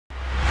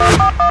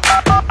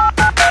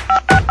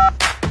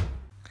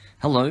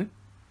Hello.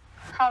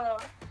 Hello.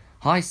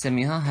 Hi,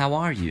 Semiha. How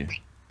are you?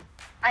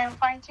 I am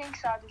fine,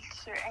 thanks,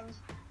 teacher. And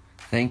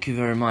Thank you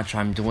very much.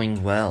 I'm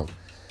doing well.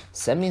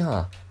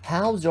 Semiha,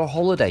 how's your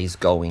holidays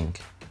going?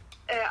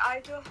 I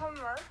do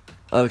homework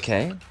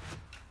Okay.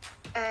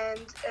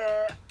 and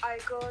I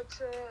go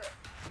to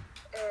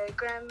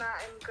grandma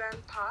and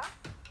grandpa.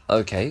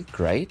 Okay,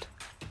 great.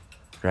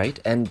 Great.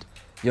 And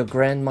your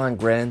grandma and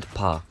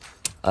grandpa,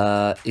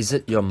 is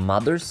it your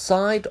mother's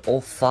side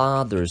or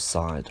father's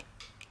side?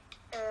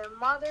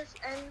 Mothers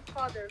and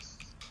fathers.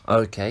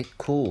 Okay,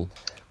 cool.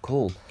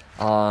 Cool.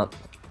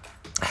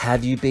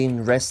 Have you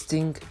been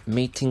resting,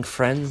 meeting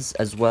friends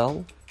as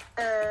well?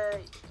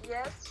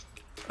 Yes.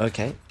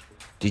 Okay.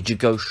 Did you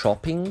go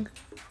shopping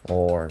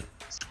or?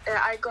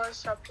 I go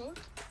shopping.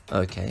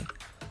 Okay.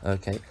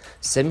 Okay.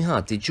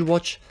 Semiha, did you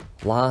watch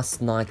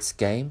last night's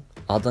game?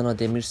 Adana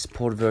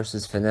Demirspor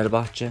versus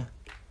Fenerbahçe?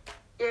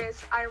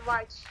 Yes, I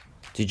watch.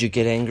 Did you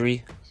get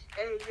angry?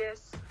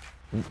 Yes.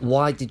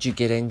 Why did you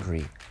get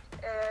angry?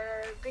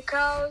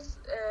 Because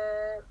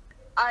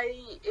I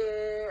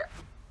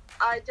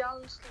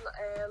don't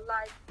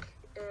like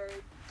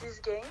this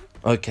game.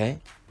 Okay.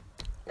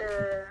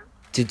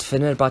 Did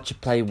Fenerbahçe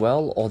play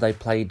well or they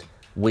played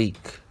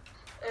weak?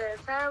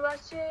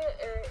 Fenerbahçe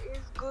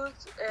is good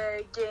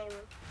game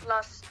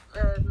last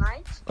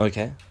night.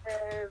 Okay.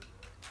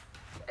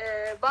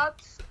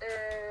 But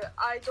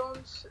I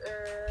don't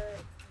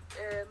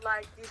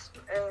like this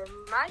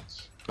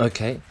match.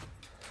 Okay.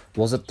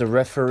 Was it the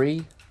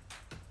referee?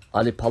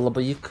 Ali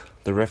Palabıyık,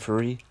 the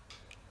referee?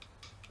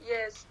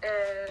 Yes,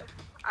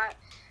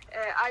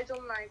 I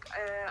don't like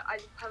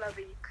Ali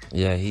Palabıyık.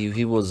 Yeah,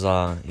 he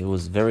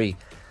was very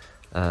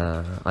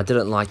I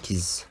didn't like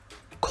his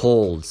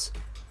calls.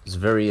 It was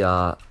very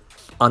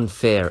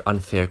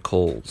unfair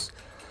calls.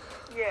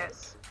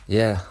 Yes.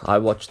 Yeah, I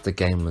watched the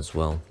game as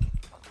well.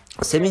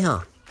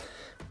 Semiha,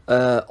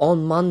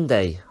 on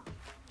Monday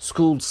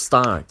school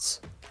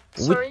starts.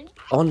 Sorry?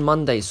 On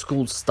Monday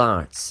school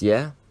starts,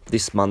 yeah?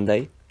 This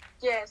Monday.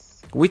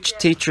 Yes. Which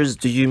Yes. teachers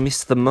do you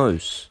miss the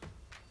most?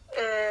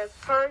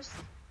 First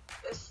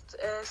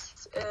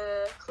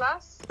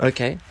class.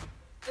 Okay.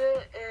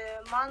 The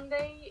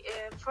Monday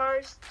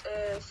first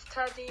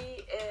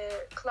study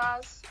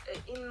class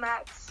in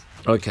maths.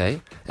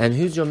 Okay. And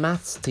who's your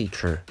maths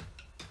teacher?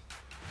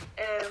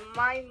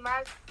 My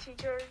math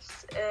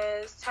teacher's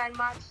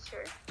Selma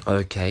teacher.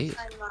 Okay.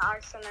 Selma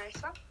Arsan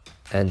Arsan.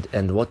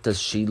 And what does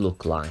she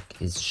look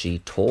like? Is she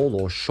tall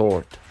or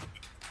short?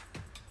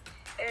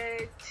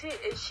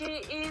 She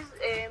is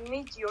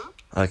medium.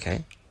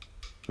 Okay.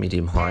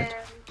 Medium height.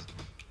 And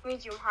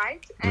medium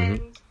height, Mhm.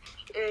 and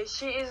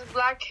she is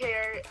black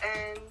hair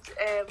and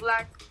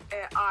black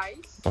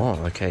eyes,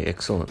 Oh, okay.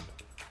 Excellent.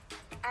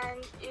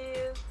 and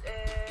is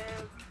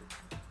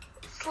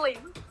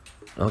slim,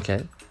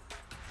 Okay.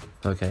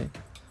 Okay.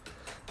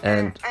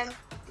 And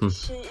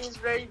she is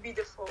very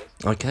beautiful.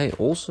 okay,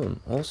 awesome.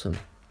 Awesome.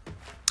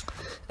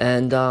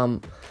 And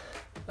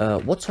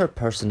what's her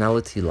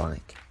personality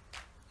like?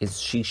 Is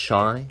she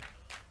shy?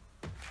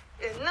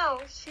 No,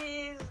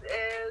 she is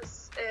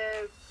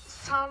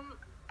some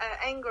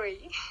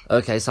angry.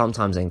 Okay,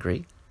 sometimes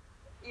angry.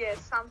 Yes,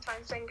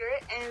 sometimes angry,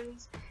 and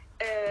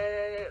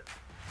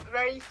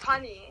very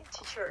funny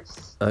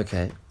teachers.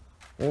 Okay.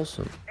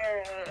 Awesome.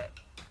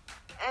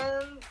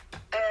 And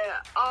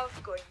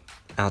outgoing.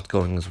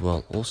 Outgoing as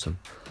well. Awesome.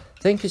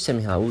 Thank you,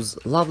 Semiha. It was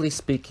lovely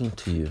speaking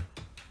to you.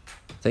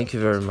 Thank you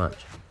very much.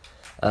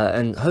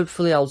 And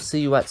hopefully I'll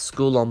see you at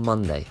school on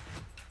Monday.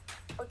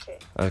 Okay.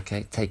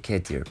 Okay, take care,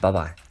 dear.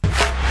 Bye-bye.